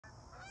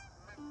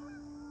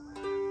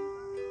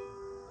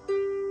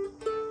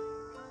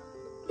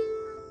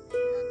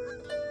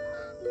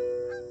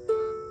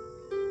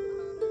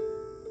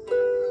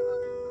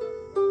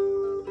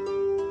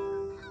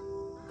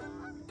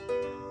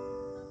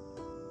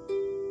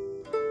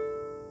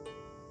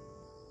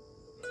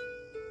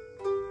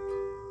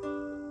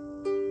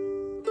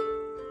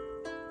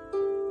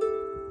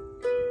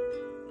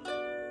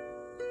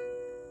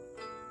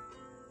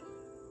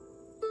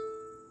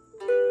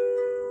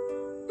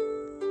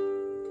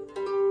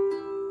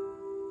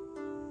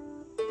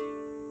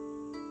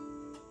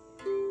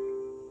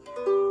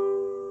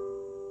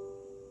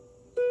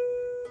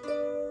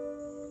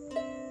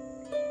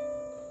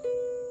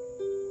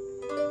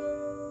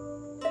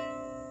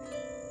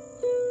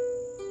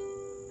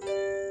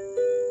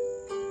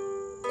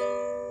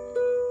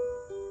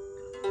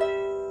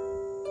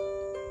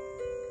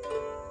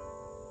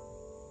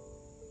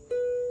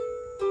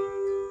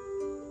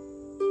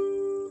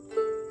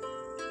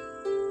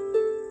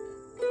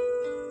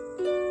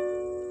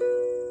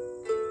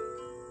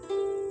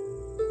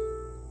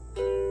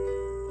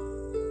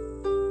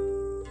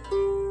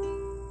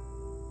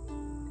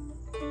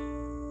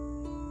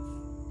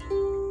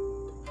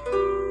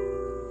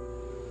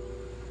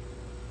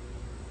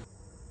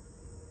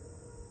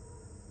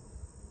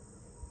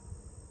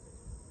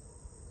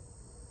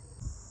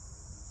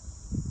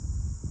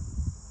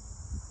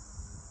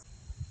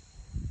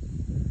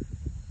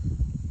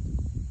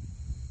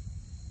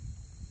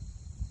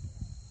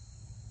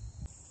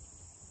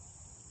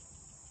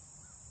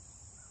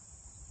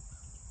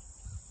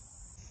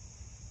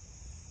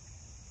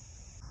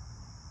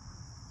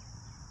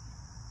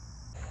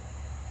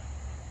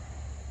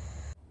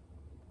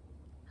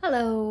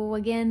Hello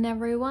again,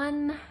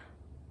 everyone.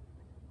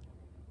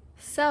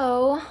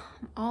 So,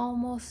 I'm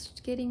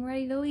almost getting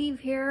ready to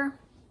leave here.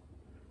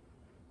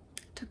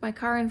 Took my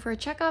car in for a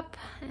checkup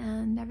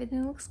and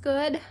everything looks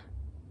good.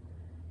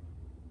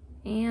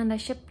 And I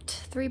shipped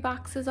 3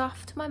 boxes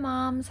off to my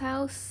mom's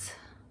house.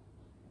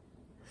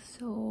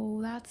 So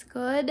that's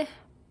good.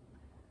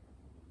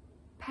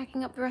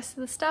 Packing up the rest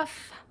of the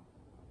stuff.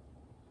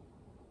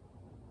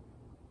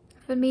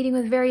 I've been meeting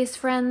with various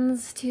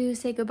friends to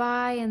say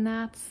goodbye, and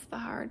that's the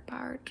hard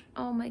part.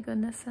 Oh my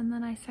goodness, and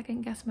then I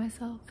second guess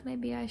myself.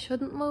 Maybe I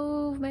shouldn't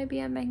move, maybe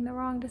I'm making the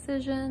wrong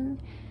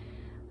decision.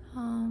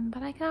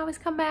 But I can always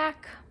come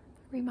back.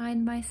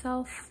 Remind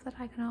myself that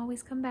I can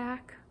always come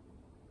back.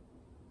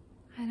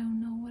 I don't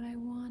know what I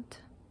want.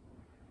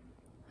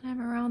 When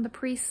I'm around the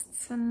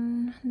priests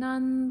and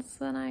nuns,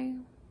 then I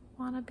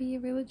want to be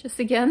religious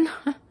again.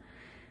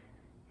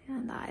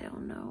 And I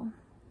don't know.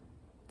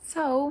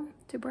 So,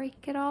 to break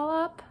it all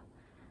up,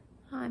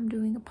 I'm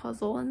doing a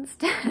puzzle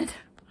instead.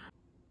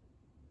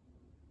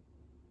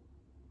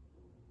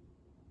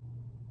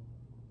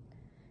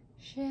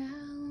 Shall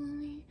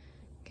we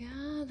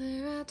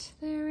gather at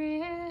the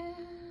river?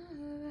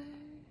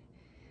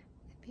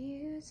 The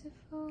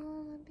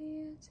beautiful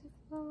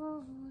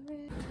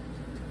river.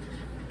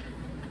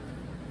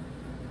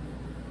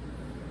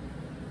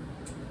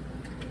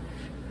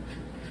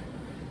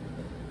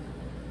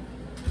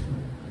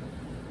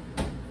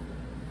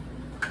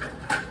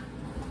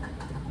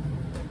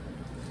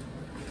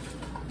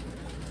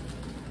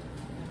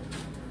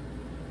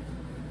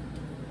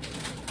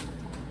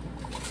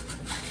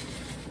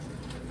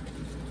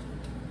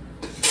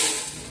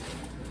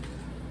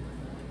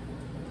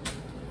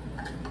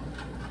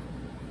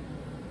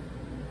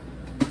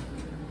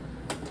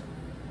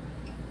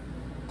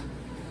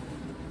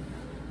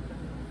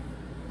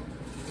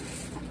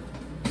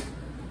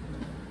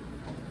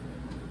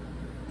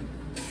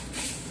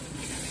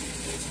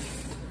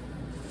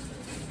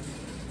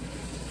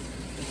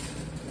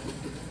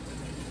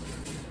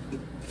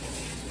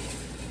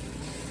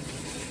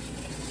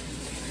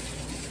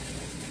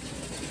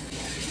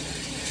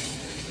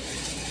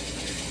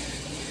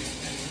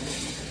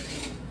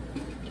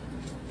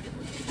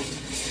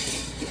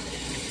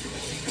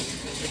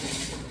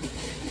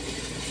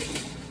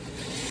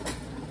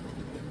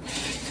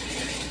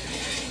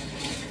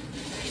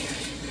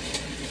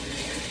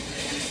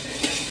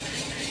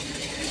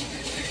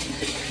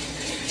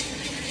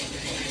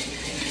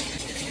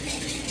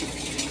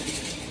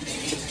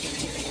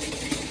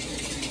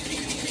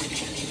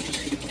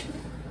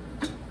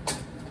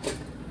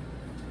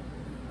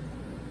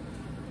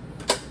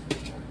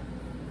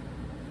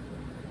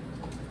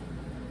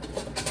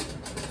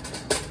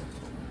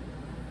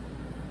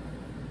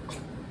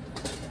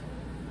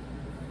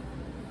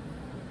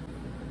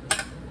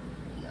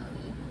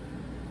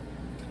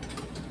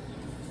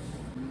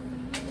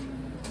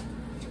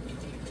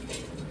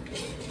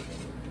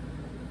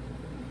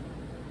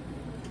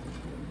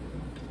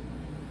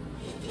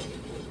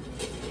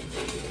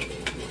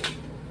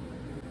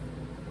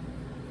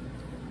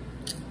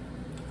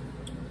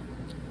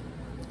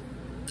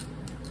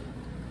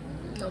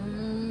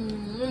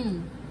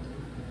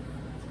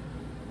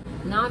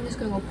 Now I'm just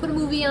gonna go put a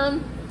movie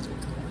on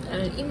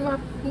and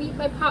eat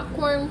my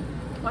popcorn,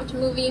 watch a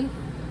movie,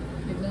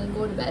 and then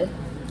go to bed.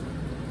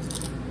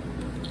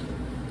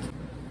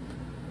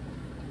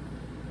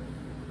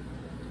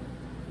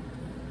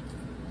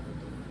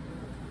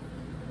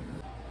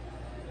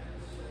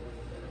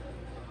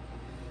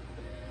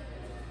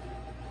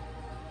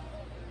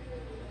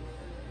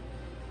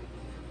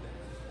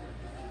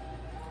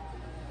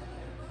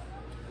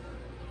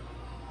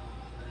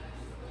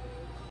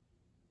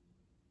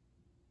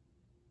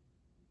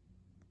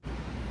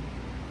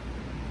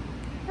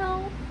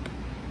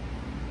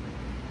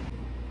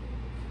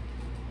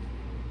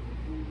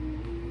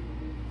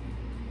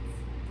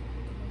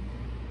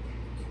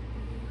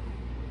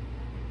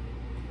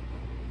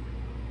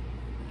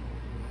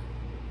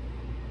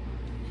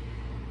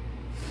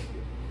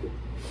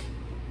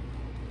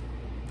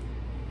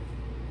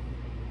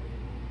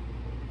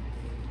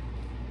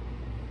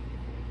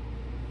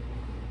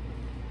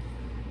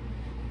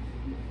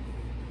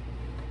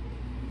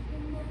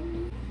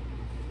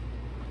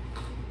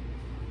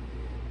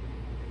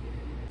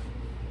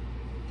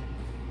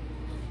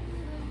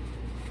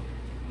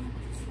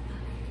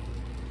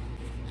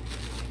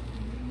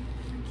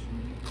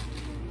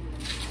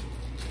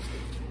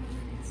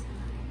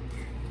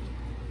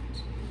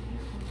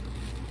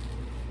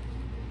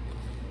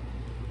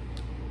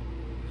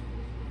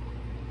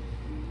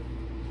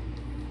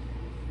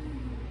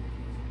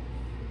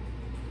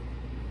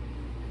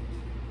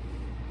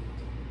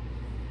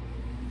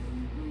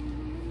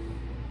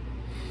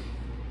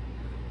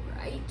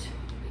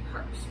 My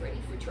harp's ready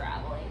for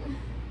traveling.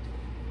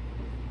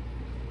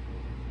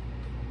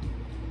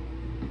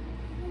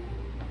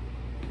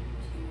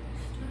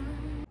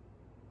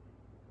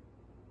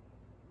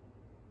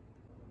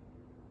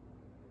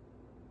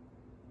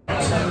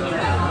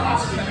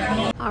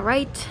 All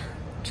right,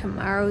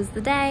 tomorrow's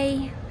the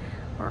day.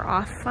 We're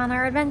off on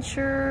our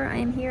adventure.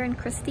 I'm here in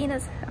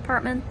Christina's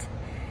apartment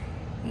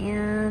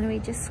and we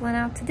just went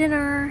out to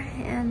dinner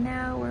and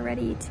now we're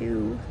ready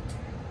to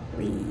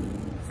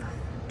leave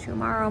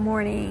tomorrow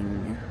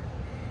morning.